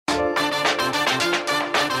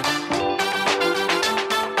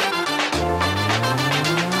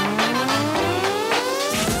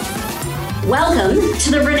Welcome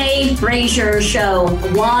to the Renee Fraser Show.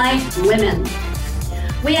 Why women?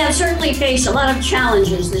 We have certainly faced a lot of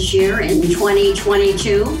challenges this year in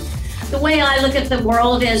 2022. The way I look at the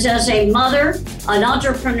world is as a mother, an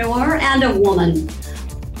entrepreneur, and a woman.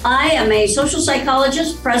 I am a social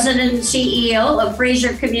psychologist, president and CEO of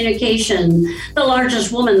Fraser Communication, the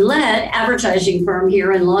largest woman-led advertising firm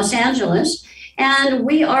here in Los Angeles. And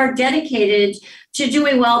we are dedicated to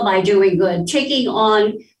doing well by doing good, taking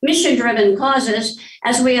on mission-driven causes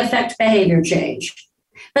as we affect behavior change.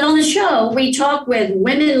 But on the show, we talk with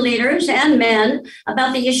women leaders and men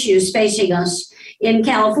about the issues facing us in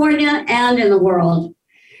California and in the world.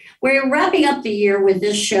 We're wrapping up the year with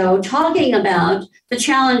this show, talking about the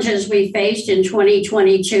challenges we faced in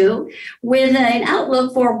 2022 with an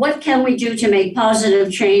outlook for what can we do to make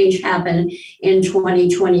positive change happen in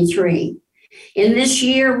 2023. In this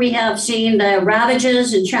year, we have seen the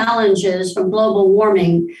ravages and challenges from global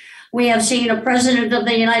warming. We have seen a president of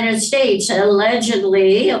the United States,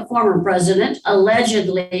 allegedly, a former president,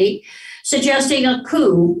 allegedly suggesting a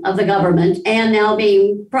coup of the government and now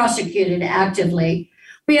being prosecuted actively.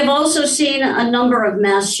 We have also seen a number of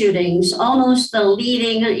mass shootings, almost the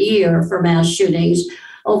leading year for mass shootings,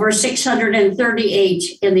 over 638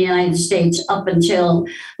 in the United States up until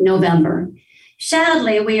November.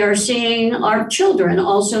 Sadly, we are seeing our children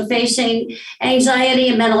also facing anxiety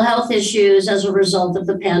and mental health issues as a result of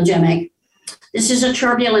the pandemic. This is a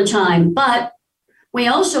turbulent time, but we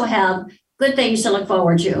also have good things to look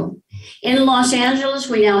forward to. In Los Angeles,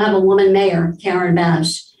 we now have a woman mayor, Karen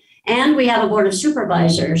Bass, and we have a board of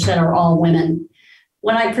supervisors that are all women.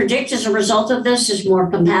 What I predict as a result of this is more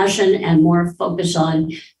compassion and more focus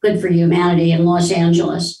on good for humanity in Los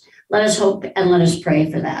Angeles. Let us hope and let us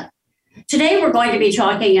pray for that. Today, we're going to be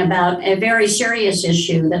talking about a very serious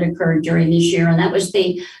issue that occurred during this year, and that was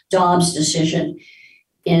the Dobbs decision.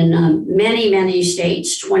 In many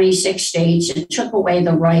states, 26 states, it took away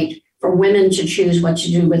the right for women to choose what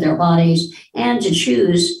to do with their bodies and to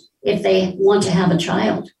choose if they want to have a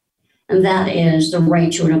child. And that is the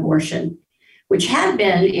right to an abortion, which had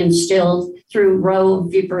been instilled through Roe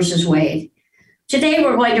versus Wade. Today,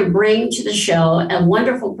 we're going to bring to the show a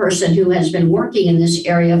wonderful person who has been working in this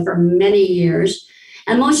area for many years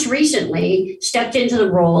and most recently stepped into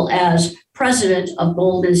the role as president of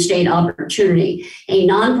Golden State Opportunity, a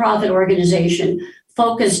nonprofit organization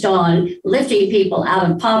focused on lifting people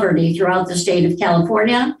out of poverty throughout the state of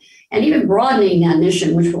California and even broadening that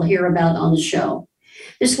mission, which we'll hear about on the show.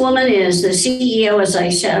 This woman is the CEO, as I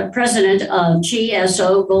said, president of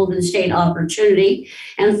GSO, Golden State Opportunity,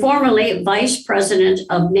 and formerly vice president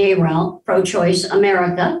of NARAL, Pro-Choice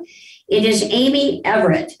America. It is Amy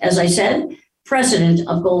Everitt, as I said, president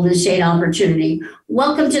of Golden State Opportunity.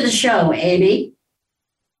 Welcome to the show, Amy.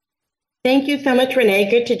 Thank you so much,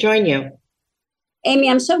 Renee. Good to join you.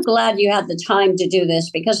 Amy, I'm so glad you had the time to do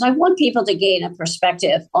this because I want people to gain a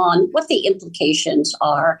perspective on what the implications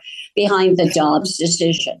are behind the Dobbs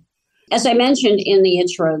decision. As I mentioned in the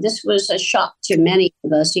intro, this was a shock to many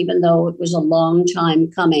of us, even though it was a long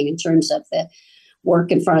time coming in terms of the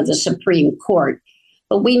work in front of the Supreme Court.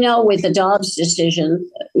 But we know with the Dobbs decision,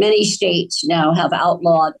 many states now have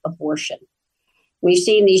outlawed abortion. We've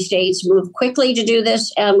seen these states move quickly to do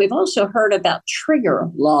this, and we've also heard about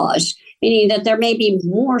trigger laws, meaning that there may be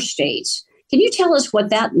more states. Can you tell us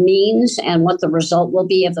what that means and what the result will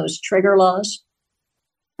be of those trigger laws?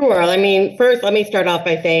 Sure. I mean, first, let me start off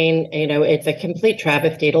by saying, it's a complete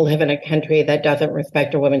travesty to live in a country that doesn't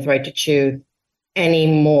respect a woman's right to choose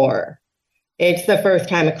anymore. It's the first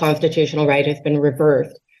time a constitutional right has been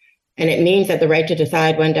reversed. And it means that the right to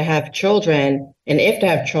decide when to have children and if to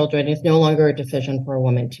have children is no longer a decision for a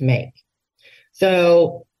woman to make.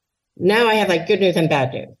 So now I have good news and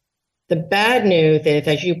bad news. The bad news is,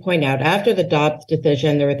 as you point out, after the Dobbs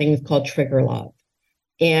decision, there are things called trigger laws.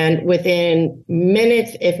 And within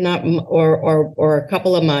minutes, if not, or a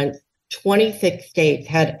couple of months, 26 states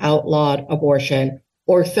had outlawed abortion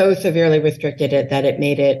or so severely restricted it that it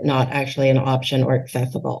made it not actually an option or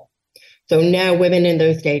accessible. So now women in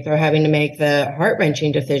those states are having to make the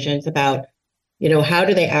heart-wrenching decisions about, how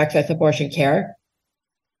do they access abortion care?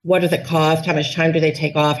 What does it cost? How much time do they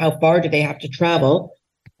take off? How far do they have to travel?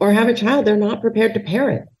 Or have a child they're not prepared to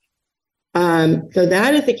parent? So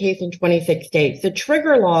that is the case in 26 states. The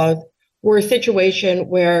trigger laws were a situation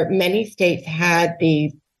where many states had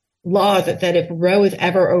these laws that said if Roe is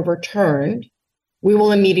ever overturned, we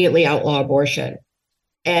will immediately outlaw abortion.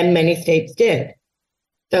 And many states did.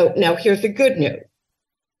 So now here's the good news,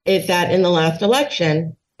 is that in the last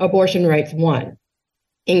election, abortion rights won.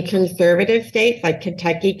 In conservative states like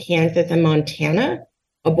Kentucky, Kansas, and Montana,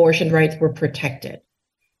 abortion rights were protected.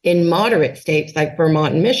 in moderate states like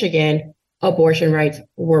Vermont and Michigan, abortion rights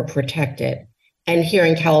were protected. And here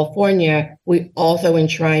in California, we also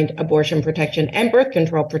enshrined abortion protection and birth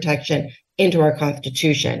control protection into our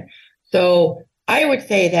Constitution. So I would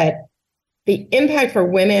say that the impact for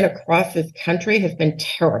women across this country has been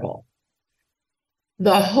terrible.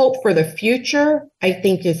 The hope for the future, I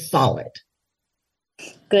think, is solid.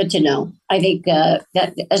 Good to know. I think that,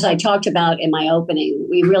 as I talked about in my opening,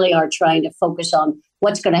 we really are trying to focus on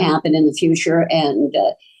what's going to happen in the future and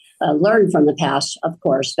learn from the past, of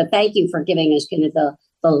course. But thank you for giving us kind of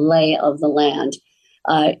the lay of the land.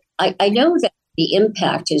 I know that the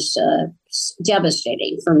impact is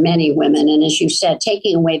devastating for many women. And as you said,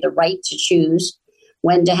 taking away the right to choose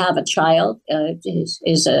when to have a child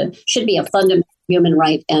should be a fundamental human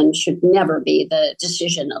right and should never be the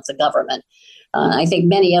decision of the government. I think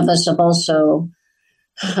many of us have also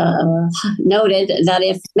noted that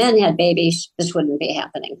if men had babies, this wouldn't be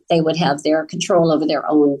happening. They would have their control over their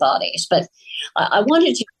own bodies. But I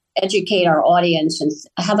wanted to educate our audience and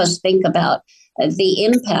have us think about the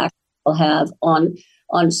impact it will have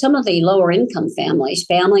on some of the lower income families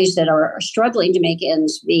that are struggling to make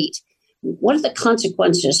ends meet. What are the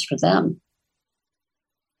consequences for them?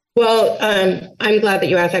 Well, I'm glad that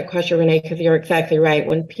you asked that question, Renee, because you're exactly right.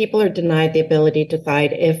 When people are denied the ability to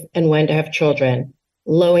decide if and when to have children,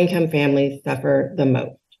 low-income families suffer the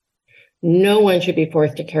most. No one should be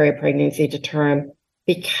forced to carry a pregnancy to term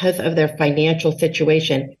because of their financial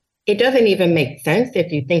situation. It doesn't even make sense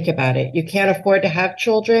if you think about it. You can't afford to have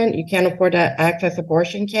children. You can't afford to access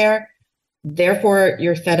abortion care. Therefore,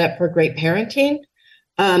 you're set up for great parenting.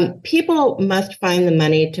 People must find the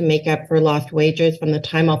money to make up for lost wages from the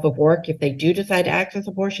time off of work if they do decide to access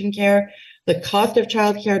abortion care, the cost of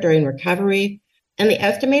childcare during recovery, and the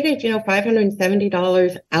estimated,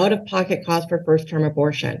 $570 out-of-pocket cost for first-term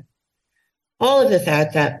abortion. All of this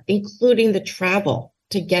adds up, including the travel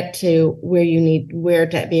to get to where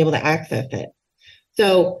to be able to access it.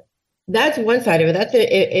 So that's one side of it. That's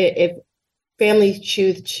if families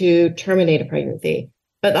choose to terminate a pregnancy.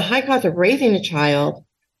 But the high cost of raising a child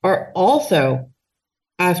are also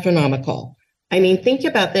astronomical. I mean, think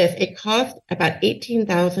about this. It costs about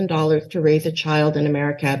 $18,000 to raise a child in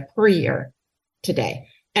America per year today.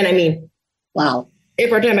 And I mean, wow.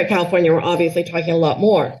 If we're talking about California, we're obviously talking a lot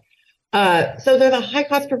more. So there's a high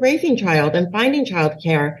cost of raising child and finding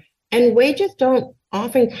childcare, and wages don't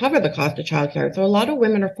often cover the cost of childcare. So a lot of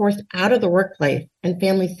women are forced out of the workplace and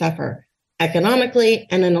families suffer economically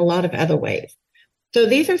and in a lot of other ways. So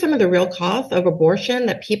these are some of the real costs of abortion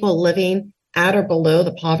that people living at or below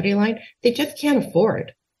the poverty line, they just can't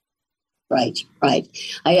afford. Right.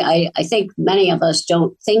 I think many of us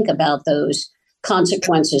don't think about those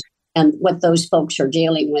consequences and what those folks are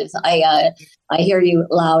dealing with. I hear you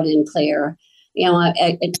loud and clear.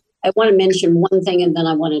 I want to mention one thing and then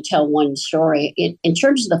I want to tell one story. In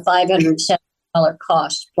terms of the $570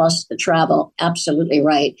 cost plus the travel, absolutely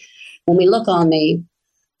right. When we look on the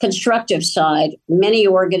constructive side, many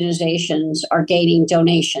organizations are gaining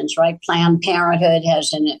donations, right? Planned Parenthood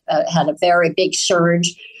has had a very big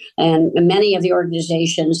surge, and many of the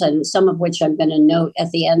organizations, and some of which I'm going to note at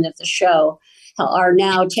the end of the show, are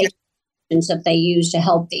now taking actions that they use to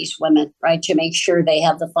help these women, right? To make sure they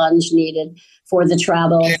have the funds needed for the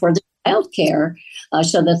travel, for the child care,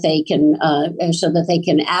 so that they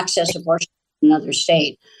can access abortion in another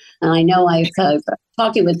state. And I know I've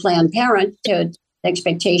talking with Planned Parenthood,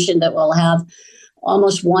 expectation that we'll have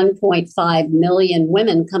almost 1.5 million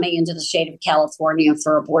women coming into the state of California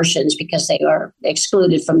for abortions because they are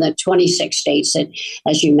excluded from the 26 states that,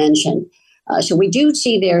 as you mentioned. So we do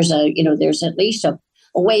see there's at least a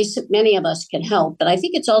ways that many of us can help, but I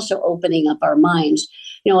think it's also opening up our minds.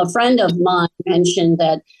 A friend of mine mentioned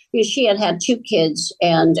that she had two kids,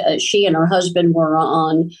 and she and her husband were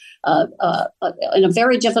in a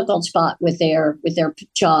very difficult spot with their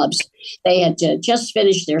jobs. They had just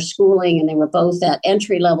finished their schooling, and they were both at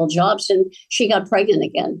entry-level jobs, and she got pregnant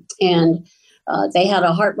again. And they had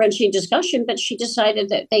a heart-wrenching discussion, but she decided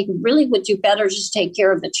that they really would do better just take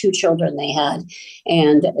care of the two children they had,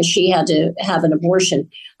 and she had to have an abortion.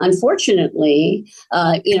 Unfortunately,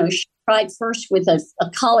 she tried first with a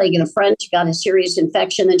colleague and a friend. She got a serious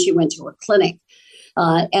infection, then she went to a clinic.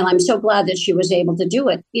 And I'm so glad that she was able to do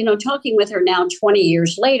it. Talking with her now 20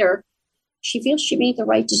 years later, she feels she made the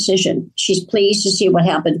right decision. She's pleased to see what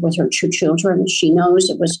happened with her two children. She knows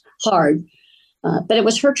it was hard, but it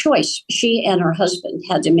was her choice. She and her husband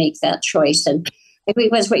had to make that choice. And I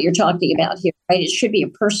think that's what you're talking about here, right? It should be a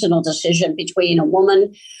personal decision between a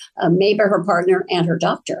woman, maybe her partner, and her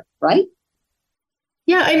doctor, right?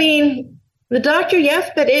 Yeah, I mean, The doctor,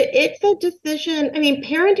 yes, but it's a decision. I mean,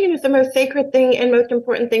 parenting is the most sacred thing and most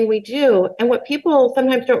important thing we do. And what people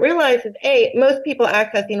sometimes don't realize is, A, most people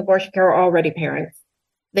accessing abortion care are already parents.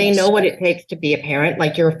 They know what it takes to be a parent,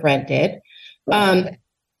 like your friend did.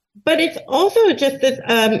 But it's also just this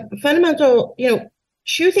fundamental,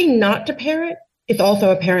 choosing not to parent is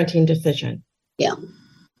also a parenting decision. Yeah.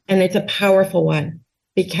 And it's a powerful one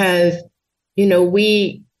because,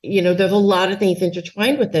 there's a lot of things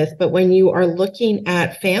intertwined with this, but when you are looking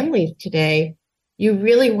at families today, you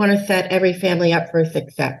really want to set every family up for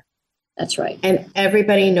success. That's right. And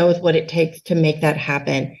everybody knows what it takes to make that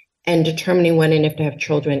happen. And determining when and if to have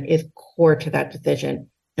children is core to that decision.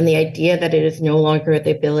 And the idea that it is no longer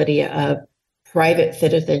the ability of private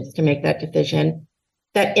citizens to make that decision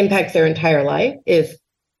that impacts their entire life is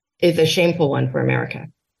a shameful one for America.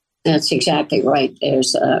 That's exactly right.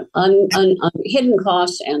 There's hidden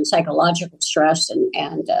costs and psychological stress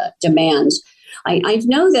and demands. I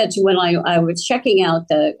know that when I was checking out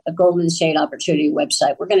the Golden State Opportunity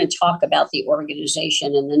website, we're going to talk about the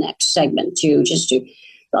organization in the next segment too, just to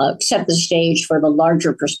set the stage for the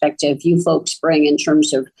larger perspective you folks bring in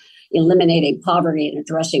terms of eliminating poverty and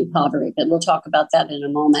addressing poverty. But we'll talk about that in a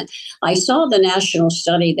moment. I saw the national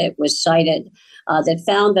study that was cited that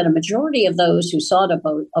found that a majority of those who sought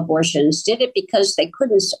abortions did it because they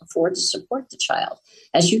couldn't afford to support the child.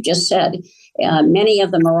 As you just said, many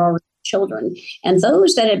of them are already children. And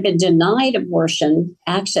those that had been denied abortion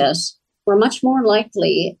access were much more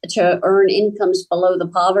likely to earn incomes below the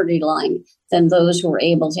poverty line than those who were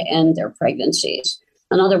able to end their pregnancies.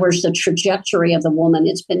 In other words, the trajectory of the woman,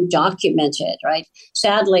 it's been documented, right?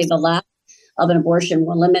 Sadly, the lack of an abortion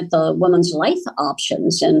will limit the woman's life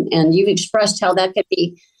options. And you've expressed how that could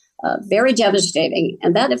be very devastating.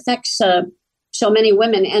 And that affects so many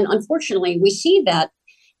women. And unfortunately, we see that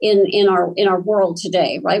in our world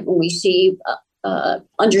today, right? When we see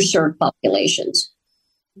underserved populations.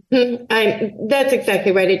 That's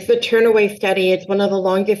exactly right. It's the Turnaway study. It's one of the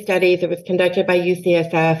longest studies. It was conducted by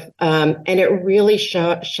UCSF, and it really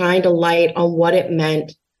shined a light on what it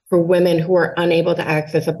meant for women who were unable to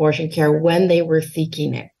access abortion care when they were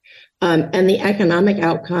seeking it. And the economic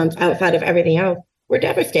outcomes outside of everything else were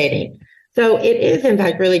devastating. So it is, in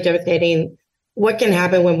fact, really devastating what can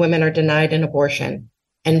happen when women are denied an abortion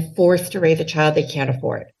and forced to raise a child they can't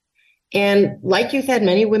afford. And like you said,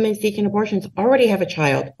 many women seeking abortions already have a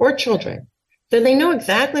child or children. So they know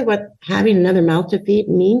exactly what having another mouth to feed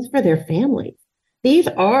means for their families. These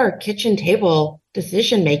are kitchen table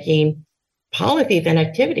decision-making policies and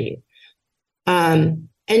activities. And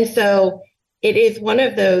so it is one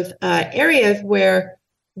of those areas where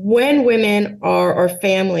when women or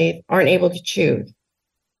families aren't able to choose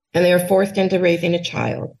and they are forced into raising a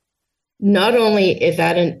child, not only is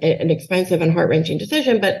that an expensive and heart-wrenching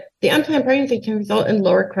decision, but the unplanned pregnancy can result in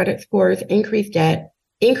lower credit scores, increased debt,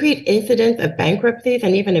 increased incidence of bankruptcies,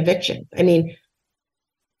 and even evictions. I mean,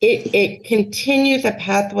 it continues a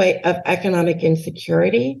pathway of economic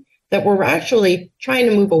insecurity that we're actually trying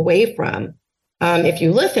to move away from. If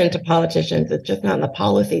you listen to politicians, it's just not in the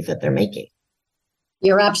policies that they're making.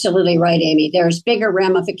 You're absolutely right, Amy. There's bigger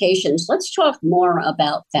ramifications. Let's talk more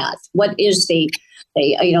about that. What is the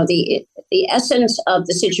essence of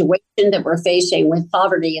the situation that we're facing with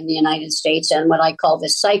poverty in the United States and what I call the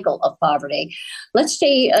cycle of poverty? Let's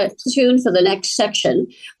stay tuned for the next section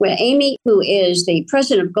where Amy, who is the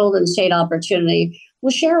president of Golden State Opportunity, will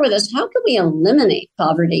share with us how can we eliminate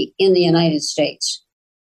poverty in the United States.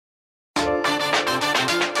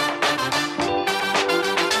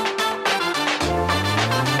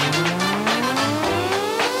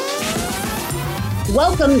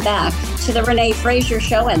 Welcome back to the Renee Fraser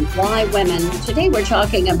Show and Why Women. Today we're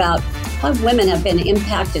talking about how women have been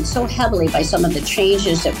impacted so heavily by some of the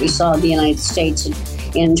changes that we saw in the United States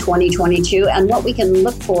in 2022 and what we can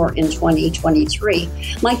look for in 2023.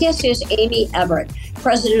 My guest is Amy Everitt,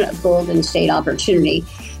 president of Golden State Opportunity.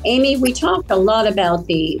 Amy, we talked a lot about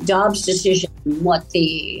the Dobbs decision, what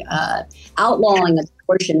the outlawing of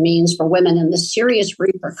abortion means for women and the serious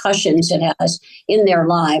repercussions it has in their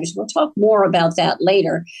lives. We'll talk more about that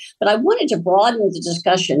later. But I wanted to broaden the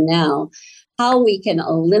discussion now, how we can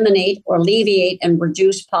eliminate or alleviate and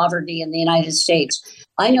reduce poverty in the United States.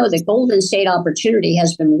 I know that Golden State Opportunity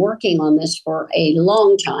has been working on this for a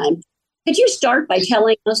long time. Could you start by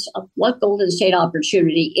telling us what Golden State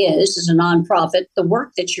Opportunity is as a nonprofit, the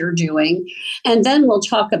work that you're doing, and then we'll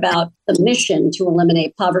talk about the mission to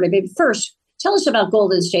eliminate poverty. But first, tell us about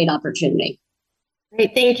Golden State Opportunity.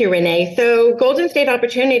 Great. Thank you, Renee. So Golden State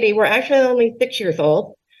Opportunity, we're actually only 6 years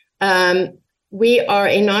old. We are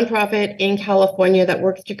a nonprofit in California that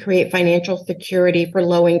works to create financial security for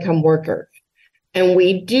low-income workers. And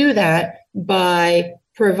we do that by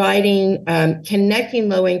providing, connecting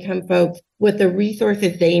low-income folks with the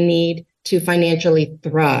resources they need to financially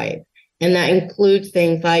thrive. And that includes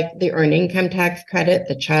things like the earned income tax credit,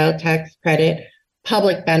 the child tax credit,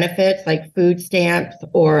 public benefits like food stamps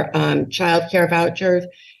or child care vouchers.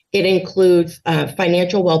 It includes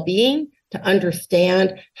financial well-being to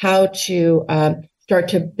understand how to start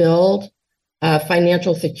to build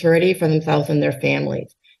financial security for themselves and their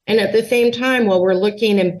families. And at the same time, while we're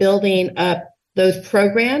looking and building up those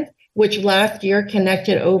programs, which last year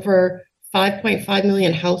connected over 5.5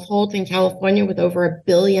 million households in California with over $1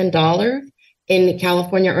 billion in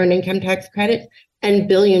California earned income tax credits and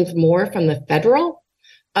billions more from the federal.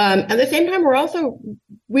 At the same time,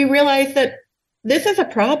 we realize that this is a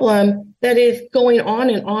problem that is going on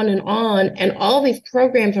and on and on, and all these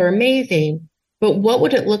programs are amazing, but what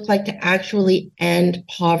would it look like to actually end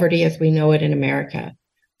poverty as we know it in America?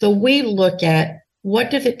 So we look at what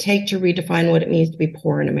does it take to redefine what it means to be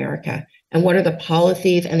poor in America, and what are the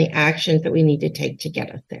policies and the actions that we need to take to get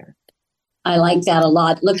us there? I like that a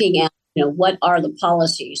lot. Looking at, what are the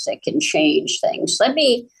policies that can change things? Let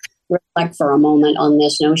me reflect for a moment on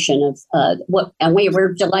this notion of and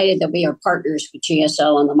we're delighted that we are partners with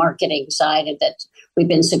GSO on the marketing side, and that we've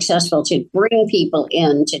been successful to bring people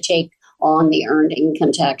in to take on the earned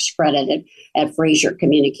income tax credit at Fraser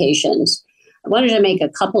Communications. I wanted to make a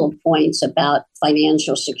couple of points about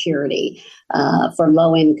financial security for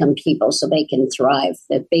low-income people so they can thrive,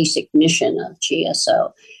 the basic mission of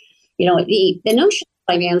GSO. The notion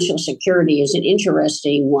of financial security is an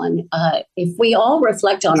interesting one. If we all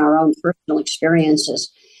reflect on our own personal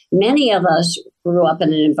experiences, many of us grew up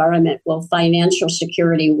in an environment where financial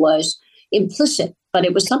security was implicit, but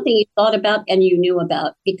it was something you thought about and you knew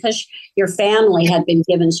about because your family had been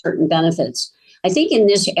given certain benefits. I think in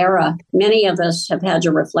this era, many of us have had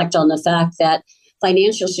to reflect on the fact that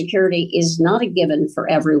financial security is not a given for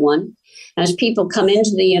everyone. As people come into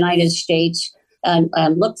the United States and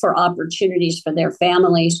look for opportunities for their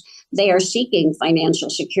families, they are seeking financial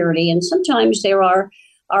security. And sometimes there are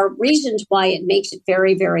reasons why it makes it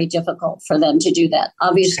very, very difficult for them to do that.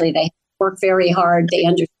 Obviously, they work very hard. They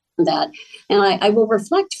understand that. And I will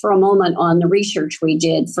reflect for a moment on the research we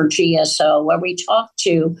did for GSO, where we talked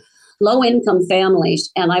to low-income families,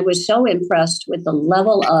 and I was so impressed with the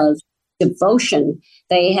level of devotion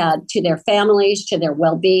they had to their families, to their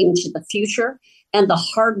well-being, to the future, and the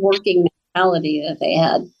hardworking mentality that they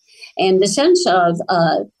had, and the sense of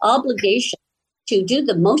obligation to do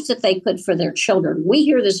the most that they could for their children. We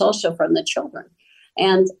hear this also from the children.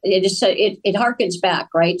 And it harkens back,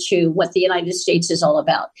 right, to what the United States is all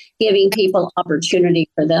about, giving people opportunity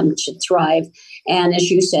for them to thrive. And as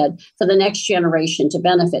you said, for the next generation to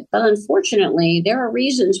benefit. But unfortunately, there are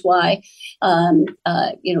reasons why,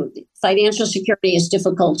 financial security is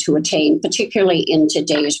difficult to attain, particularly in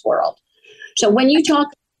today's world. So when you talk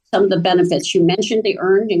some of the benefits, you mentioned the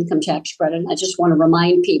earned income tax credit. And I just want to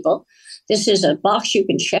remind people, this is a box you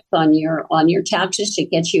can check on your taxes to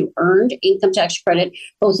get you earned income tax credit,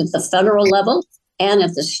 both at the federal level and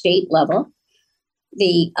at the state level.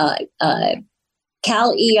 The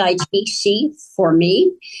Cal EITC for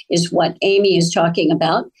me is what Amy is talking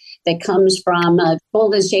about. That comes from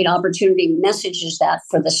Golden State Opportunity messages that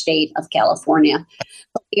for the state of California.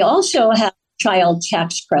 But we also have child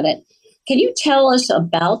tax credit. Can you tell us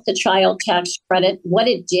about the child tax credit, what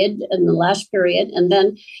it did in the last period? And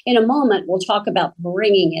then in a moment, we'll talk about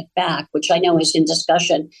bringing it back, which I know is in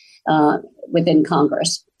discussion within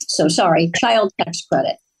Congress. So sorry, child tax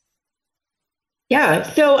credit. Yeah.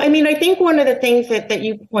 So, I think one of the things that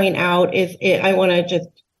you point out is I want to just,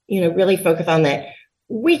 really focus on that.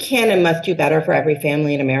 We can and must do better for every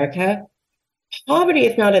family in America. Poverty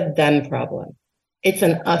is not a them problem. It's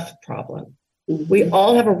an us problem. We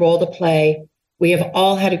all have a role to play. We have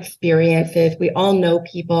all had experiences. We all know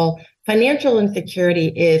people. Financial insecurity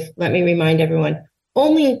is, let me remind everyone,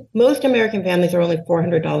 most American families are only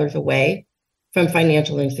 $400 away from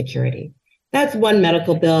financial insecurity. That's one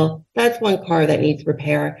medical bill. That's one car that needs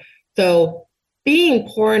repair. So being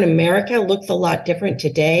poor in America looks a lot different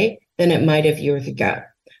today than it might have years ago.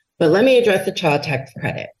 But let me address the child tax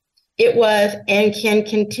credit. It was and can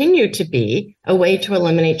continue to be a way to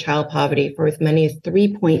eliminate child poverty for as many as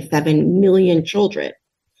 3.7 million children.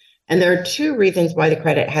 And there are two reasons why the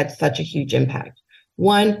credit had such a huge impact.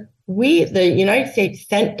 One, the United States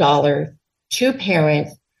sent dollars to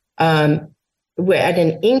parents at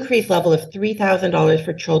an increased level of $3,000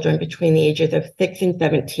 for children between the ages of 6 and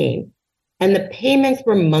 17. And the payments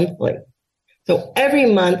were monthly. So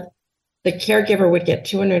every month, the caregiver would get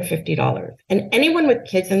 $250. And anyone with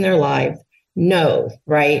kids in their lives knows,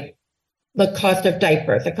 right? the cost of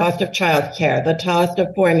diapers, the cost of childcare, the cost of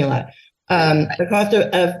formula, the cost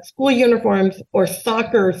of school uniforms or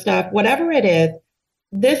soccer stuff, whatever it is,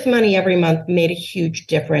 this money every month made a huge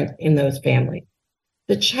difference in those families.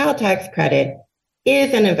 The child tax credit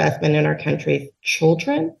is an investment in our country's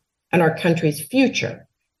children and our country's future.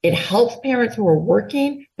 It helps parents who are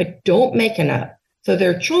working but don't make enough so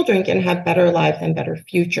their children can have better lives and better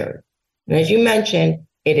futures. And as you mentioned,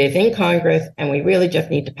 it is in Congress, and we really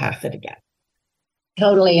just need to pass it again.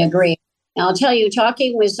 Totally agree. Now, I'll tell you,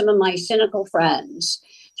 talking with some of my cynical friends,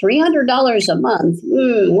 $300 a month,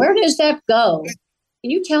 where does that go?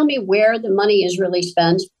 Can you tell me where the money is really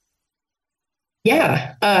spent?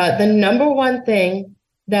 Yeah, the number one thing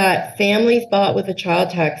that families bought with the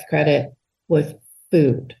child tax credit was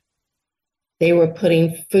food. They were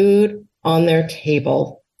putting food on their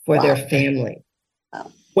table for their family.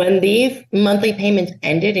 Wow. When these monthly payments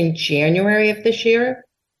ended in January of this year,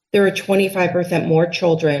 there were 25% more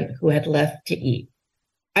children who had less to eat.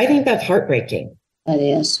 I think that's heartbreaking. That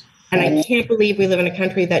is. And I can't believe we live in a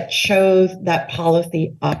country that chose that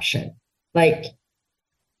policy option. Like,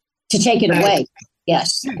 to take it away.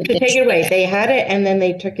 Yes. To take it away. They had it and then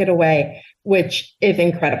they took it away, which is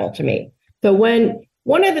incredible to me. So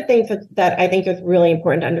one of the things that I think is really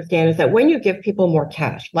important to understand is that when you give people more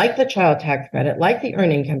cash, like the child tax credit, like the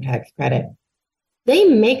earned income tax credit, they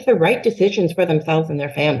make the right decisions for themselves and their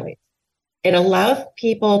families. It allows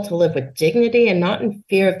people to live with dignity and not in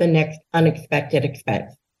fear of the next unexpected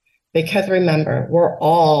expense. Because remember,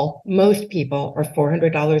 most people are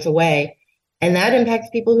 $400 away, and that impacts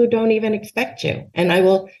people who don't even expect to. And I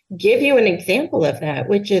will give you an example of that,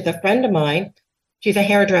 which is a friend of mine. She's a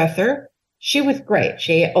hairdresser. She was great.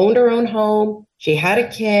 She owned her own home. She had a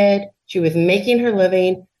kid. She was making her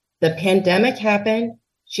living. The pandemic happened.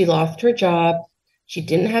 She lost her job. She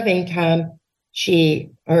didn't have income.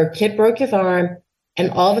 Her kid broke his arm.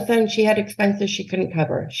 And all of a sudden, she had expenses she couldn't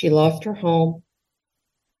cover. She lost her home.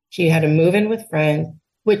 She had to move in with friends,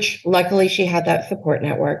 which luckily she had that support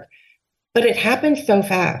network. But it happened so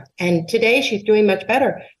fast. And today she's doing much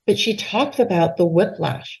better. But she talks about the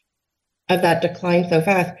whiplash of that decline so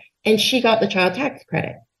fast. And she got the child tax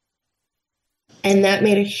credit. And that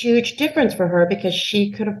made a huge difference for her because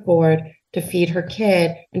she could afford to feed her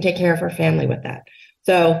kid and take care of her family with that.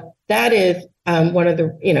 So that is one of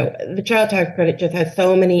the child tax credit just has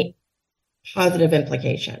so many positive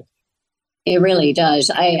implications. It really does.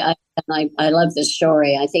 I love this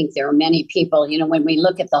story. I think there are many people, when we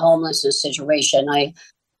look at the homelessness situation, I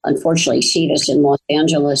unfortunately see this in Los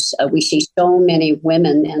Angeles. We see so many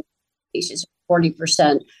women, and cases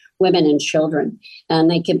 40% women and children, and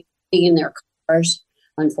they can be in their cars,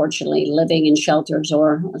 unfortunately, living in shelters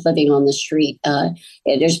or living on the street.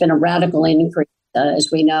 There's been a radical increase, as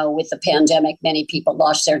we know, with the pandemic. Many people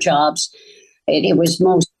lost their jobs. It was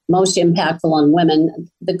most impactful on women.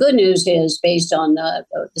 The good news is, based on the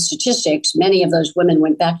statistics, many of those women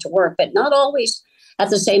went back to work, but not always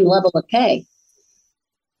at the same level of pay.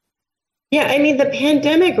 Yeah, I mean, the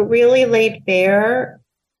pandemic really laid bare,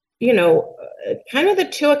 kind of the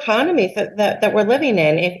two economies that we're living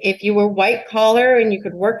in. If you were white collar and you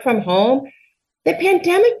could work from home, the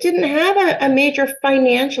pandemic didn't have a major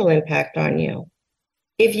financial impact on you.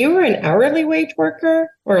 If you were an hourly wage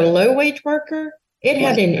worker or a low wage worker, it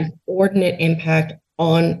had an inordinate impact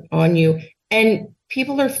on you. And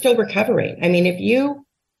people are still recovering. I mean, if you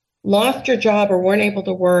lost your job or weren't able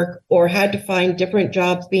to work or had to find different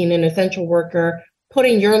jobs being an essential worker,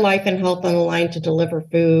 putting your life and health on the line to deliver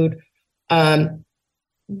food,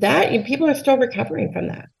 people are still recovering from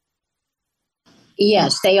that.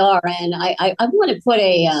 Yes, they are. And I want to put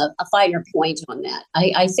a finer point on that.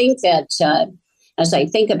 I think that as I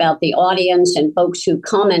think about the audience and folks who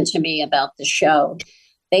comment to me about the show,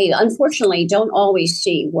 they unfortunately don't always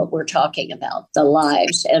see what we're talking about, the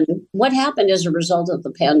lives and what happened as a result of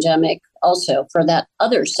the pandemic. Also, for that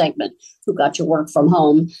other segment who got to work from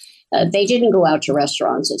home, they didn't go out to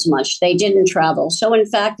restaurants as much. They didn't travel. So, in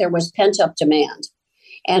fact, there was pent up demand.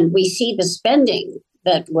 And we see the spending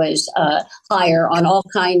that was higher on all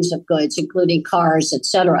kinds of goods, including cars, et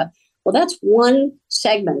cetera. Well, that's one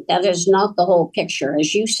segment. That is not the whole picture.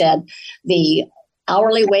 As you said, the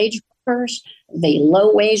hourly wage workers, the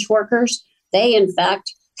low wage workers, they, in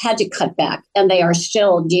fact, had to cut back. And they are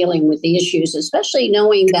still dealing with the issues, especially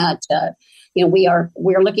knowing that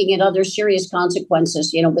we're looking at other serious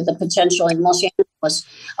consequences, with the potential in Los Angeles,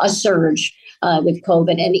 a surge with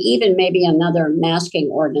COVID, and even maybe another masking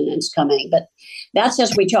ordinance coming. But that's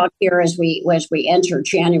as we talk here as we enter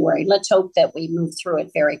January. Let's hope that we move through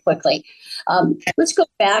it very quickly. Let's go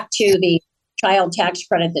back to the child tax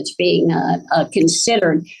credit that's being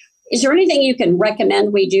considered. Is there anything you can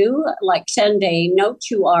recommend we do, like send a note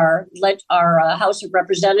to our House of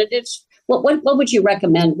Representatives? What would you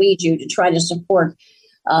recommend we do to try to support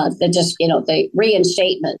the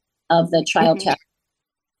reinstatement of the child tax?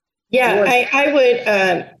 Yeah, I would.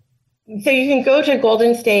 So you can go to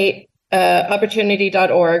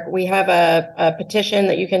goldenstateopportunity.org. We have a petition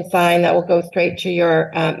that you can sign that will go straight to your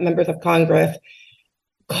members of Congress.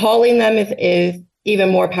 Calling them is even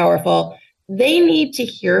more powerful. They need to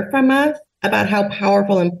hear from us about how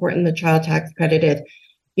powerful and important the child tax credit is.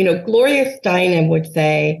 Gloria Steinem would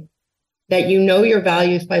say that you know your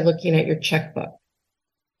values by looking at your checkbook.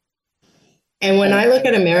 And when I look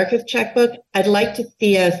at America's checkbook, I'd like to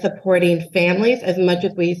see us supporting families as much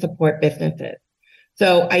as we support businesses.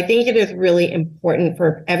 So I think it is really important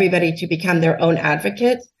for everybody to become their own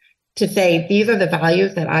advocates, to say, these are the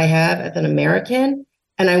values that I have as an American,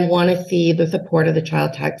 and I want to see the support of the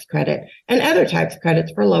child tax credit and other tax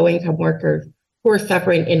credits for low-income workers who are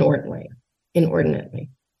suffering inordinately.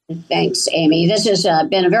 Thanks, Amy. This has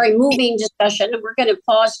been a very moving discussion. We're going to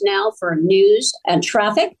pause now for news and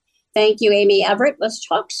traffic. Thank you, Amy Everitt. Let's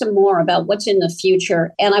talk some more about what's in the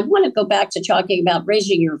future. And I want to go back to talking about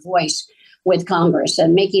raising your voice with Congress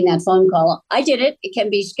and making that phone call. I did it. It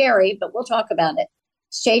can be scary, but we'll talk about it.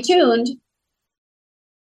 Stay tuned.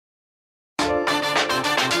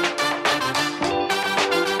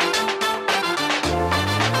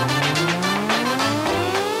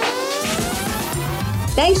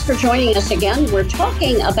 Thanks for joining us again. We're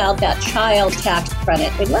talking about that child tax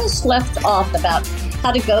credit. We left off about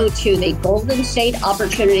how to go to the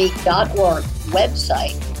goldenstateopportunity.org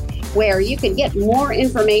website, where you can get more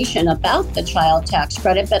information about the child tax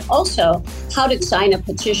credit, but also how to sign a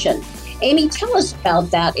petition. Amy, tell us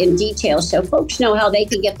about that in detail so folks know how they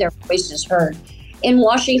can get their voices heard in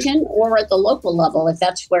Washington or at the local level, if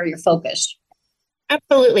that's where you're focused.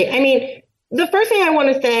 Absolutely. I mean, the first thing I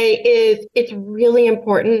want to say is it's really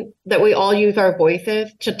important that we all use our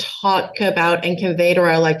voices to talk about and convey to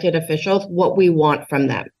our elected officials what we want from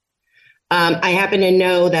them. I happen to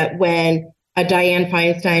know that when a Dianne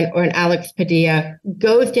Feinstein or an Alex Padilla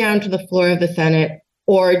goes down to the floor of the Senate,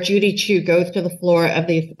 or Judy Chu goes to the floor of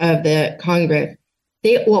the Congress,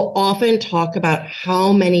 they will often talk about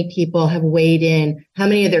how many people have weighed in, how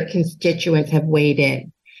many of their constituents have weighed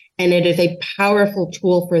in. And it is a powerful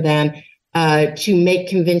tool for them to make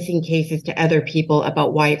convincing cases to other people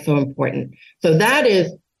about why it's so important. So that is,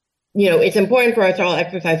 it's important for us to all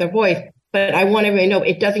exercise our voice, but I want everybody to know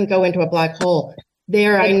it doesn't go into a black hole.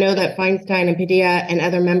 I know that Feinstein and Padilla and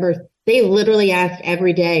other members, they literally ask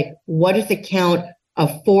every day, what is the count of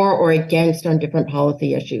for or against on different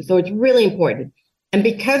policy issues? So it's really important. And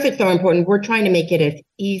because it's so important, we're trying to make it as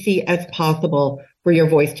easy as possible for your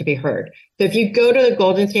voice to be heard. So if you go to the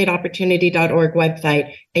goldenstateopportunity.org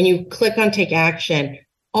website and you click on Take Action,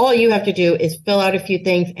 all you have to do is fill out a few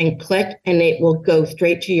things and click, and it will go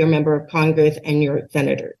straight to your member of Congress and your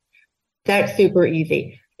senator. That's super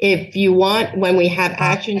easy. If you want, when we have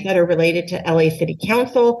actions that are related to LA City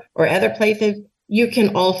Council or other places, you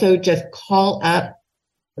can also just call up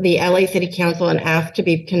the LA City Council and ask to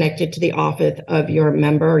be connected to the office of your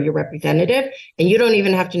member or your representative. And you don't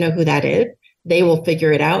even have to know who that is. They will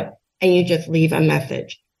figure it out, and you just leave a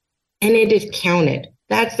message. And it is counted.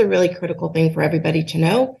 That's the really critical thing for everybody to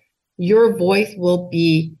know. Your voice will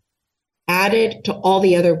be added to all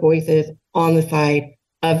the other voices on the side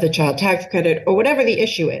of the child tax credit or whatever the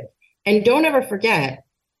issue is. And don't ever forget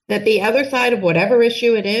that the other side of whatever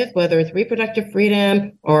issue it is, whether it's reproductive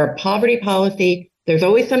freedom or poverty policy, there's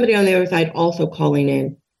always somebody on the other side also calling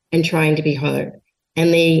in and trying to be heard.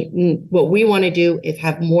 And what we want to do is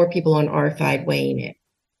have more people on our side weighing it.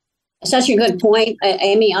 Such a good point,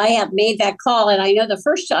 Amy. I have made that call, and I know the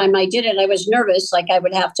first time I did it, I was nervous, like I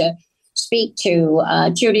would have to speak to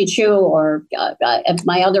Judy Chu or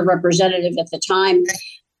my other representative at the time,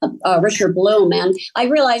 Richard Bloom. And I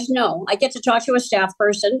realized, no, I get to talk to a staff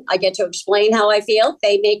person. I get to explain how I feel.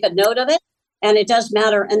 They make a note of it. And it does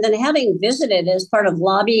matter. And then having visited as part of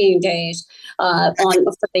lobbying days for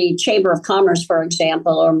the Chamber of Commerce, for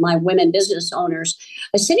example, or my women business owners,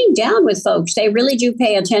 sitting down with folks, they really do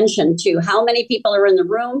pay attention to how many people are in the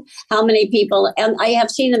room, how many people, and I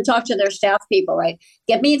have seen them talk to their staff people, right?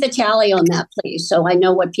 Get me the tally on that, please, so I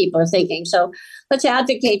know what people are thinking. So let's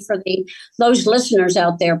advocate for those listeners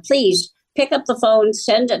out there. Please pick up the phone,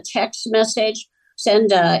 send a text message,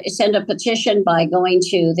 send a petition by going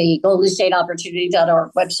to the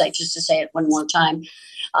goldenstateopportunity.org website, just to say it one more time.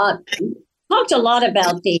 Talked a lot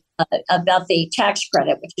about the tax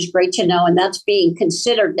credit, which is great to know, and that's being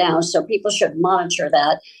considered now. So people should monitor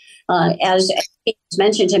that as It's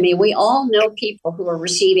mentioned to me, we all know people who are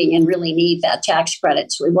receiving and really need that tax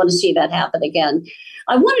credit. So we want to see that happen again.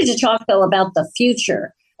 I wanted to talk, though, about the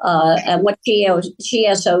future and what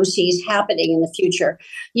GSO sees happening in the future.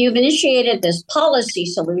 You've initiated this policy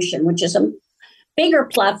solution, which is a bigger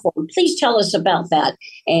platform. Please tell us about that,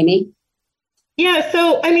 Amy. Yeah,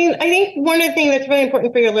 so I mean, I think one of the things that's really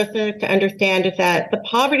important for your listeners to understand is that the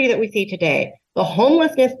poverty that we see today, the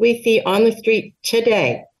homelessness we see on the street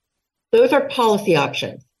today, those are policy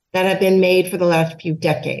options that have been made for the last few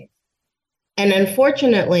decades. And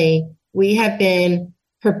unfortunately, we have been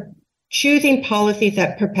choosing policies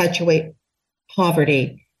that perpetuate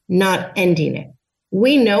poverty, not ending it.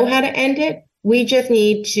 We know how to end it. We just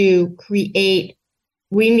need to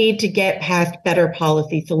get past better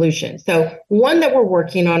policy solutions. So one that we're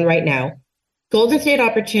working on right now, Golden State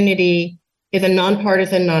Opportunity is a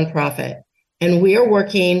nonpartisan nonprofit. And we are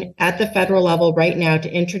working at the federal level right now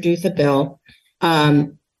to introduce a bill.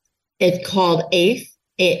 It's called ACE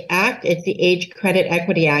Act. It's the Age Credit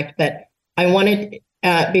Equity Act. But I wanted,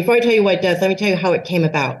 before I tell you what it does, let me tell you how it came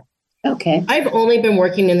about. Okay. I've only been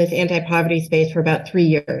working in this anti-poverty space for about 3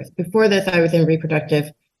 years. Before this, I was in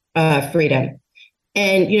reproductive freedom.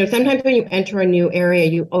 And, sometimes when you enter a new area,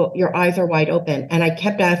 your eyes are wide open. And I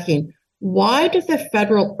kept asking, why does the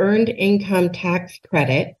federal earned income tax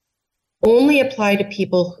credit only apply to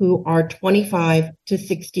people who are 25 to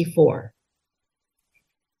 64?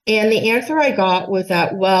 And the answer I got was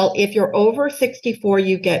that, well, if you're over 64,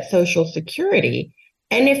 you get Social Security.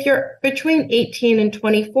 And if you're between 18 and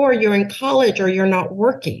 24, you're in college or you're not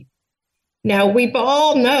working. Now, we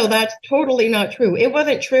all know that's totally not true. It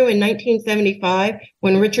wasn't true in 1975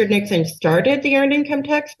 when Richard Nixon started the earned income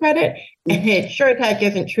tax credit, and it sure as heck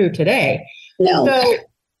isn't true today. No. So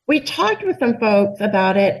we talked with some folks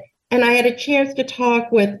about it, and I had a chance to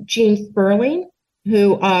talk with Gene Sperling,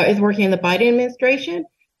 who is working in the Biden administration,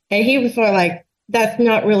 and he was sort of like, that's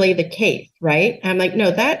not really the case, right? I'm like, no,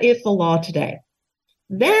 that is the law today.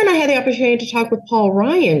 Then I had the opportunity to talk with Paul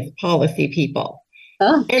Ryan's policy people.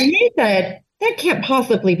 Oh. And they said, that can't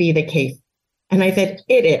possibly be the case. And I said,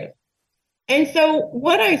 it is. And so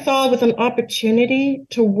what I saw was an opportunity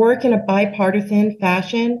to work in a bipartisan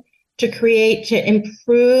fashion to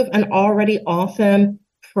improve an already awesome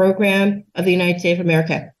program of the United States of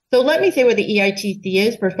America. So let me say what the EITC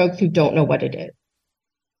is for folks who don't know what it is.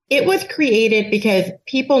 It was created because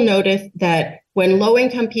people noticed that when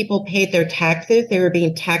low-income people paid their taxes, they were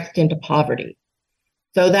being taxed into poverty.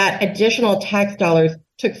 So that additional tax dollars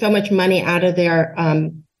took so much money out of their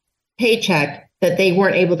paycheck that they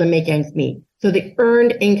weren't able to make ends meet. So the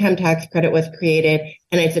earned income tax credit was created,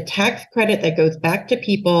 and it's a tax credit that goes back to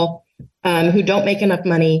people who don't make enough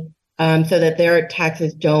money so that their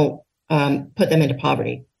taxes don't put them into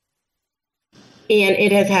poverty. And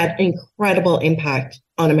it has had incredible impact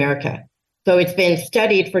on America. So it's been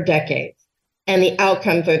studied for decades. And the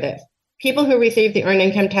outcomes are this. People who receive the earned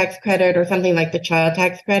income tax credit or something like the child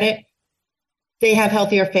tax credit, they have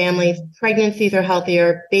healthier families, pregnancies are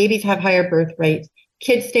healthier, babies have higher birth rates,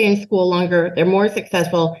 kids stay in school longer, they're more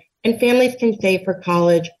successful, and families can save for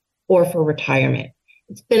college or for retirement.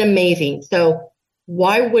 It's been amazing. So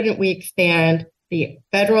why wouldn't we expand the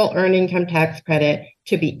federal earned income tax credit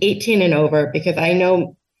to be 18 and over? Because I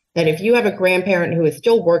know that if you have a grandparent who is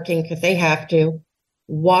still working because they have to,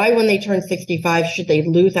 why, when they turn 65, should they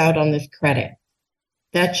lose out on this credit?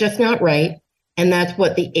 That's just not right. And that's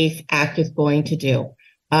what the ACE Act is going to do.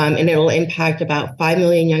 And it'll impact about 5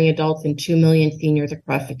 million young adults and 2 million seniors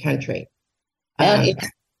across the country.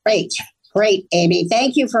 Great. Great, Amy.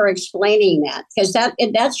 Thank you for explaining that, because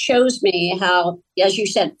that shows me how, as you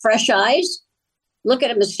said, fresh eyes look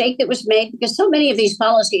at a mistake that was made, because so many of these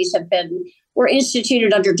policies were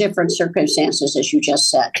instituted under different circumstances, as you just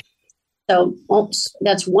said. So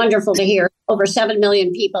that's wonderful to hear. Over 7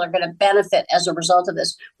 million people are going to benefit as a result of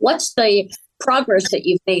this. What's the progress that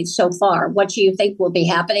you've made so far? What do you think will be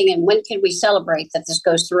happening, and when can we celebrate that this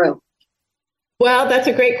goes through? Well, that's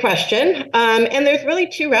a great question. And there's really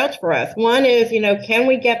two routes for us. One is, can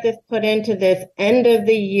we get this put into this end of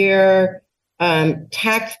the year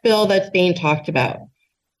tax bill that's being talked about?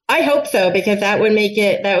 I hope so, because that would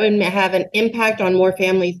have an impact on more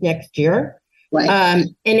families next year. Right.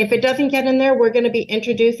 And if it doesn't get in there, we're going to be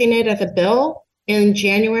introducing it as a bill in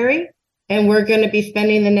January, and we're going to be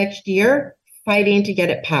spending the next year fighting to get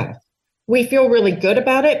it passed. We feel really good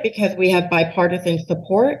about it because we have bipartisan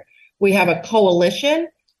support. We have a coalition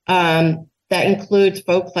that includes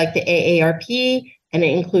folks like the AARP, and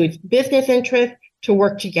it includes business interests to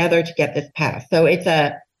work together to get this passed. So it's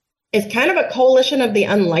kind of a coalition of the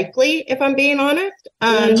unlikely, if I'm being honest,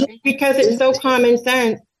 because it's so common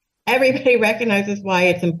sense. everybody recognizes why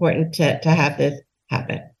it's important to have this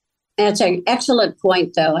happen. That's an excellent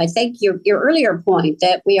point, though. I think your earlier point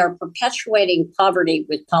that we are perpetuating poverty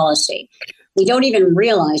with policy. We don't even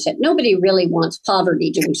realize it. Nobody really wants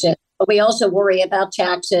poverty to exist, but we also worry about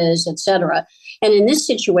taxes, et cetera. And in this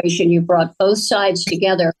situation, you brought both sides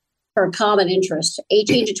together for a common interest.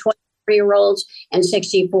 18 to 23-year-olds and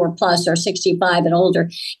 64 plus or 65 and older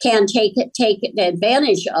can take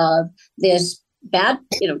advantage of this bad,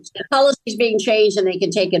 policies being changed, and they can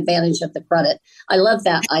take advantage of the credit. I love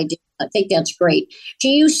that idea. I think that's great. Do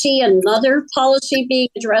you see another policy being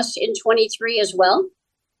addressed in 23 as well?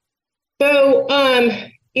 So,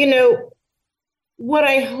 what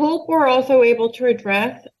I hope we're also able to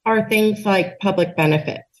address are things like public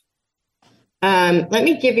benefits. Let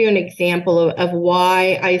me give you an example of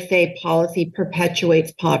why I say policy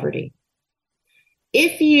perpetuates poverty.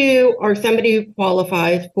 If you are somebody who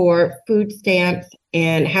qualifies for food stamps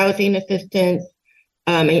and housing assistance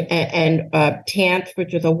and TANF,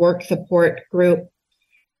 which is a work support group,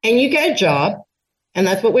 and you get a job, and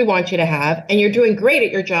that's what we want you to have, and you're doing great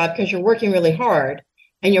at your job because you're working really hard,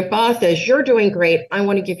 and your boss says, you're doing great, I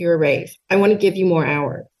want to give you a raise. I want to give you more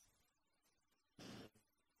hours.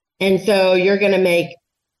 And so you're going to make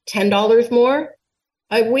 $10 more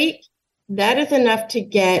a week. That is enough to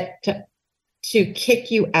get to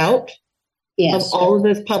kick you out of all of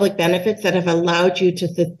those public benefits that have allowed you to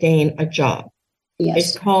sustain a job. Yes.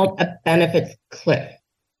 It's called a benefits cliff.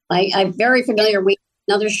 I'm very familiar. We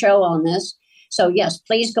have another show on this. So yes,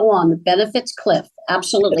 please go on. The benefits cliff.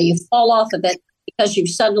 Absolutely. You fall off of it because you've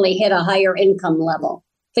suddenly hit a higher income level.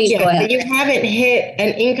 Please go ahead. But you haven't hit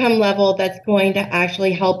an income level that's going to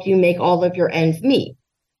actually help you make all of your ends meet.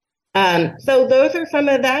 So those are some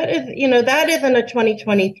of that that isn't a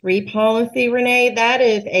 2023 policy, Renee. That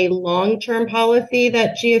is a long-term policy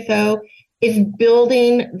that GSO is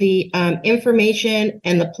building the information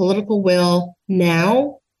and the political will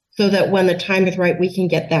now so that when the time is right, we can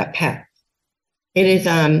get that passed. It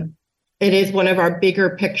is one of our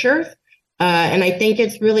bigger pictures. And I think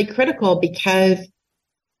it's really critical because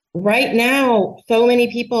right now, so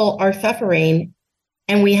many people are suffering,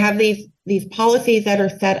 and we have these policies that are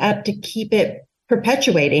set up to keep it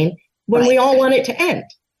perpetuating when we all want it to end.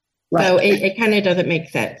 Right. So it kind of doesn't make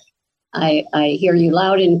sense. I hear you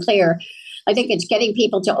loud and clear. I think it's getting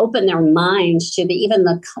people to open their minds to even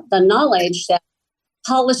the knowledge that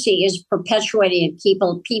policy is perpetuating and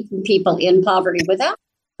keeping people in poverty without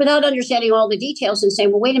understanding all the details and saying,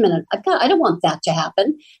 well, wait a minute, I don't want that to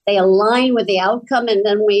happen. They align with the outcome, and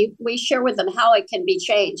then we share with them how it can be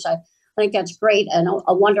changed. I think that's great and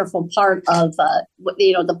a wonderful part of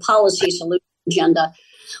the policy solution agenda.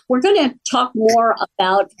 We're going to talk more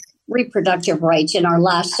about reproductive rights in our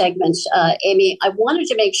last segments. Amy, I wanted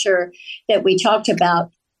to make sure that we talked about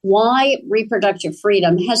why reproductive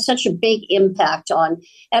freedom has such a big impact on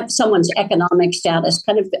someone's economic status,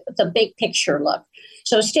 kind of the big picture look.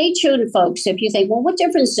 So stay tuned, folks. If you think, well, what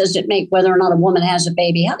difference does it make whether or not a woman has a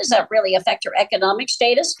baby? How does that really affect her economic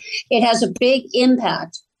status? It has a big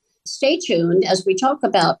impact. Stay tuned as we talk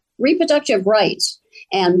about reproductive rights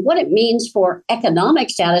and what it means for economic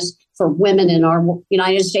status for women in our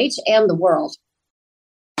United States and the world.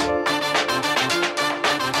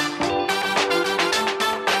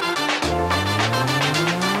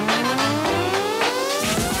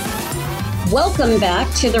 Welcome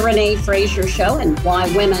back to the Renee Fraser Show and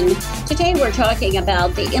Why Women. Today we're talking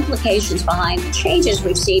about the implications behind the changes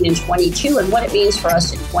we've seen in 22 and what it means for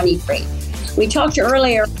us in 23. We talked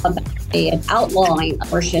earlier about the outlawing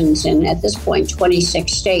abortions in, at this point,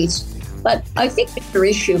 26 states. But I think the bigger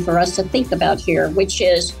issue for us to think about here, which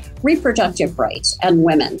is reproductive rights and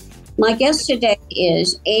women. My guest today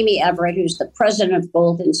is Amy Everitt, who's the president of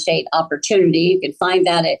Golden State Opportunity. You can find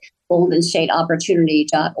that at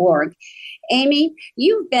goldenstateopportunity.org. Amy,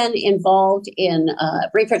 you've been involved in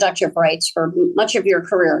reproductive rights for much of your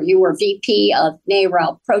career. You were VP of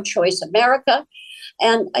NARAL Pro-Choice America.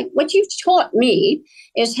 And what you've taught me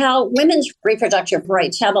is how women's reproductive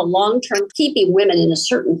rights have a long-term keeping women in a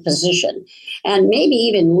certain position and maybe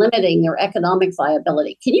even limiting their economic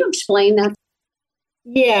viability. Can you explain that?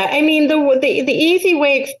 Yeah, I mean, the easy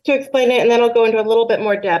way to explain it, and then I'll go into a little bit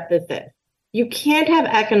more depth, is this. You can't have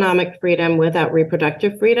economic freedom without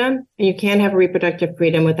reproductive freedom, and you can't have reproductive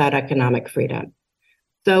freedom without economic freedom.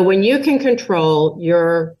 So when you can control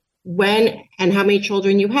when and how many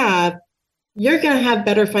children you have, you're going to have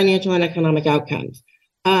better financial and economic outcomes.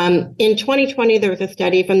 In 2020, there was a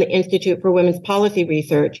study from the Institute for Women's Policy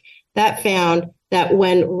Research that found that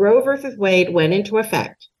when Roe versus Wade went into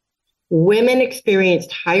effect, women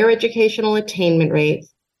experienced higher educational attainment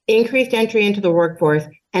rates, increased entry into the workforce,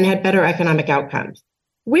 and had better economic outcomes.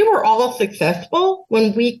 We were all successful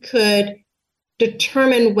when we could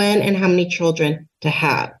determine when and how many children to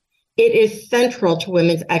have. It is central to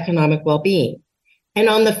women's economic well-being. And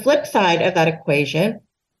on the flip side of that equation,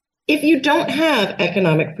 if you don't have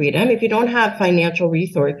economic freedom, if you don't have financial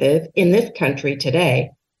resources in this country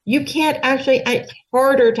today, you can't actually, it's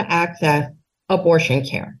harder to access abortion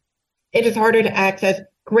care. It is harder to access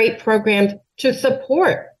great programs to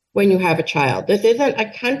support when you have a child. This isn't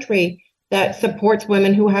a country that supports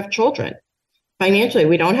women who have children. Financially,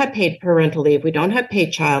 we don't have paid parental leave. We don't have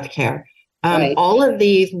paid child care. Right. All of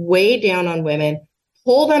these weigh down on women,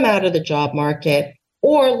 pull them out of the job market,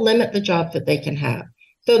 or limit the jobs that they can have.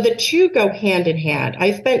 So the two go hand in hand.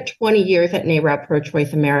 I spent 20 years at NARAP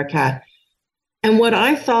Pro-Choice America. And what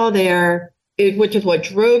I saw there, which is what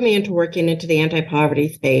drove me into working into the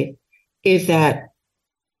anti-poverty space, is that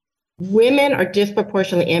women are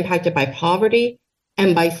disproportionately impacted by poverty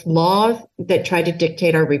and by laws that try to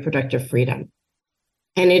dictate our reproductive freedom.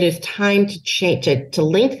 And it is time to change, to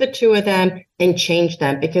link the two of them and change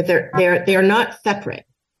them, because they're not separate.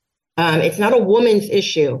 It's not a woman's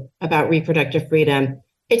issue about reproductive freedom.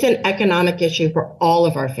 It's an economic issue for all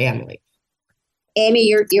of our families. Amy,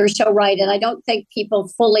 you're so right. And I don't think people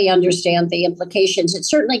fully understand the implications. It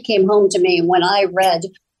certainly came home to me when I read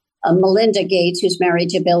Melinda Gates, who's married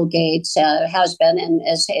to Bill Gates, has been, and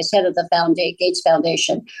as head of the Gates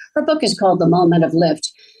Foundation. Her book is called The Moment of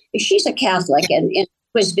Lift. She's a Catholic and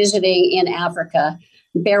was visiting in Africa.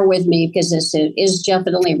 Bear with me because this is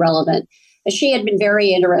definitely relevant. She had been very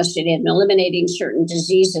interested in eliminating certain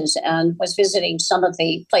diseases and was visiting some of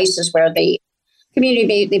the places where the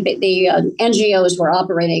community, the NGOs were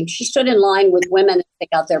operating. She stood in line with women as they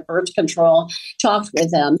got their birth control, talked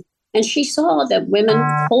with them, and she saw that women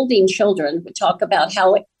holding children would talk about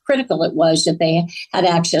how critical it was that they had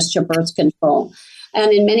access to birth control.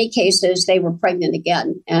 And in many cases, they were pregnant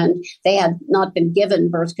again, and they had not been given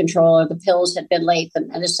birth control, or the pills had been late, the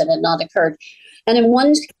medicine had not occurred. And in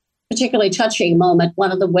one particularly touching moment,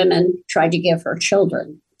 one of the women tried to give her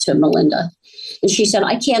children to Melinda. And she said,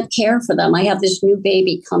 I can't care for them. I have this new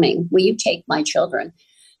baby coming. Will you take my children?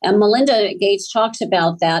 And Melinda Gates talks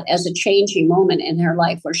about that as a changing moment in her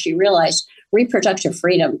life, where she realized reproductive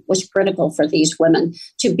freedom was critical for these women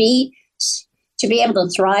to be able to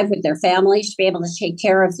thrive with their families, to be able to take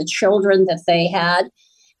care of the children that they had.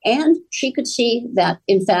 And she could see that,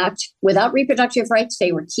 in fact, without reproductive rights,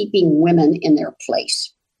 they were keeping women in their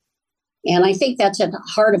place. And I think that's at the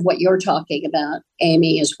heart of what you're talking about,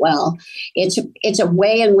 Amy, as well. It's a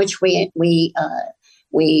way in which we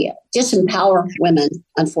disempower women,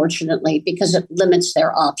 unfortunately, because it limits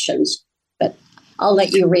their options. But I'll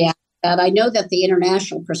let you react to that. I know that the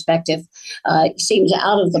international perspective seems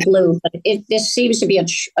out of the blue, but this seems to be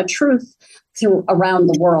a truth around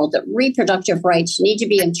the world, that reproductive rights need to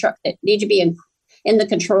be in the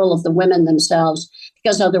control of the women themselves,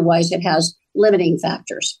 because otherwise it has limiting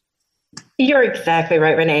factors. You're exactly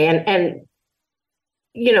right, Renee. And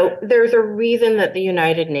you know, there's a reason that the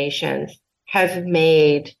United Nations has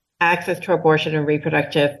made access to abortion and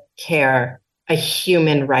reproductive care a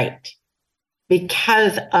human right,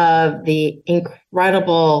 because of the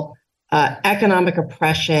incredible economic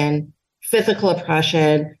oppression, physical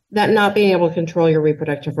oppression that not being able to control your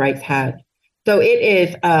reproductive rights has. So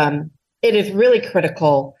it is really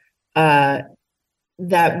critical that,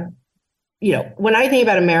 you know, when I think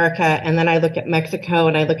about America, and then I look at Mexico,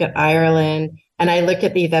 and I look at Ireland, and I look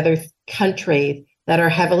at these other countries that are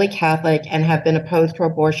heavily Catholic and have been opposed to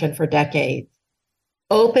abortion for decades,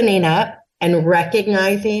 opening up and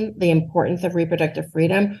recognizing the importance of reproductive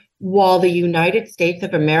freedom, while the United States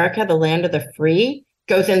of America, the land of the free,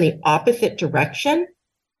 goes in the opposite direction.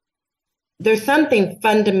 There's something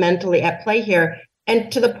fundamentally at play here.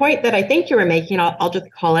 And to the point that I think you were making, I'll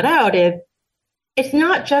just call it out, is it's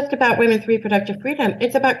not just about women's reproductive freedom.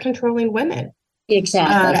 It's about controlling women.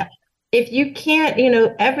 Exactly. If you can't, you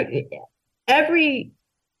know, every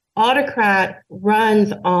autocrat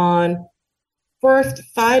runs on first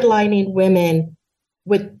sidelining women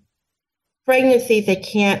with pregnancies they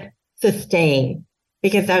can't sustain,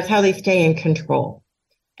 because that's how they stay in control.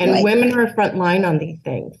 And Right. Women are front line on these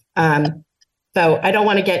things. So I don't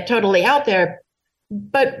want to get totally out there,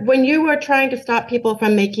 but when you are trying to stop people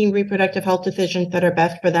from making reproductive health decisions that are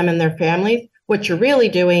best for them and their families, what you're really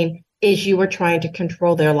doing is you are trying to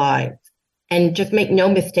control their lives. And just make no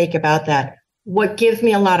mistake about that. What gives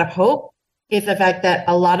me a lot of hope is the fact that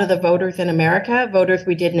a lot of the voters in America, voters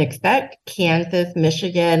we didn't expect, Kansas,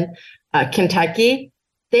 Michigan, Kentucky,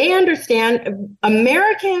 they understand.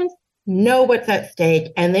 Americans know what's at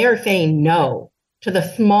stake, and they are saying no to the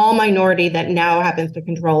small minority that now happens to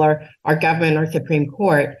control our government or Supreme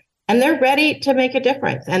Court. And they're ready to make a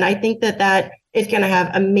difference. And I think that is going to have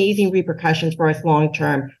amazing repercussions for us long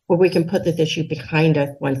term, where we can put this issue behind us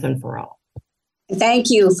once and for all. Thank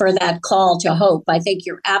you for that call to hope. I think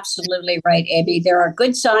you're absolutely right, Amy. There are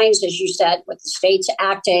good signs, as you said, with the states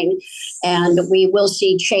acting, and we will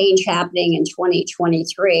see change happening in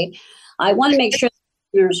 2023. I want to make sure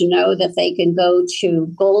listeners know that they can go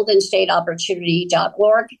to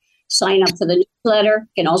goldenstateopportunity.org, sign up for the newsletter,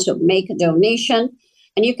 can also make a donation,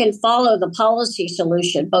 and you can follow the policy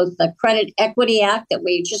solution, both the Credit Equity Act that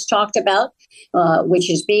we just talked about, which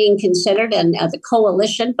is being considered, and the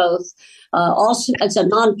coalition, both also it's a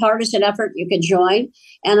nonpartisan effort you can join,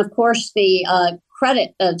 and of course the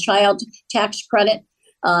child tax credit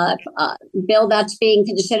bill that's being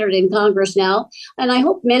considered in Congress now. And I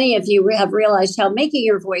hope many of you have realized how making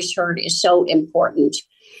your voice heard is so important.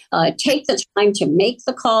 Take the time to make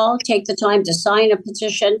the call, take the time to sign a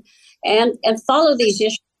petition, and follow these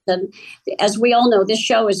issues. And as we all know, this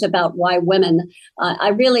show is about why women. I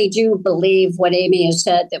really do believe what Amy has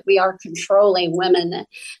said, that we are controlling women.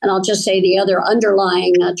 And I'll just say the other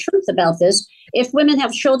underlying truth about this: if women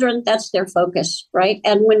have children, that's their focus, right?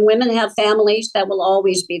 And when women have families, that will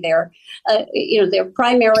always be their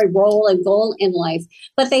primary role and goal in life.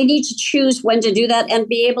 But they need to choose when to do that and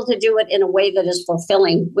be able to do it in a way that is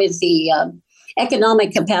fulfilling, with the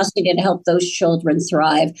economic capacity to help those children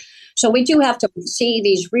thrive. So we do have to see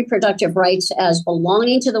these reproductive rights as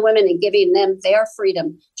belonging to the women and giving them their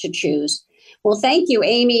freedom to choose. Well, thank you,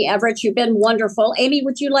 Amy Everitt. You've been wonderful. Amy,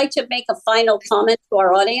 would you like to make a final comment to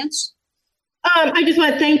our audience? I just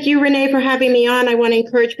want to thank you, Renee, for having me on. I want to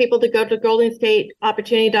encourage people to go to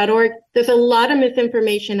goldenstateopportunity.org. There's a lot of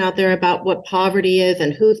misinformation out there about what poverty is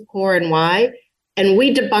and who's poor and why, and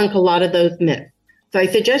we debunk a lot of those myths. So I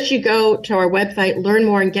suggest you go to our website, learn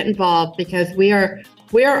more, and get involved, because we are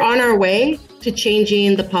on our way to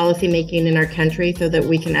changing the policymaking in our country so that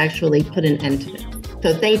we can actually put an end to this.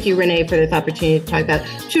 So thank you, Renee, for this opportunity to talk about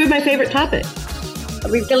two of my favorite topics.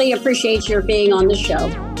 We really appreciate your being on the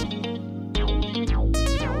show.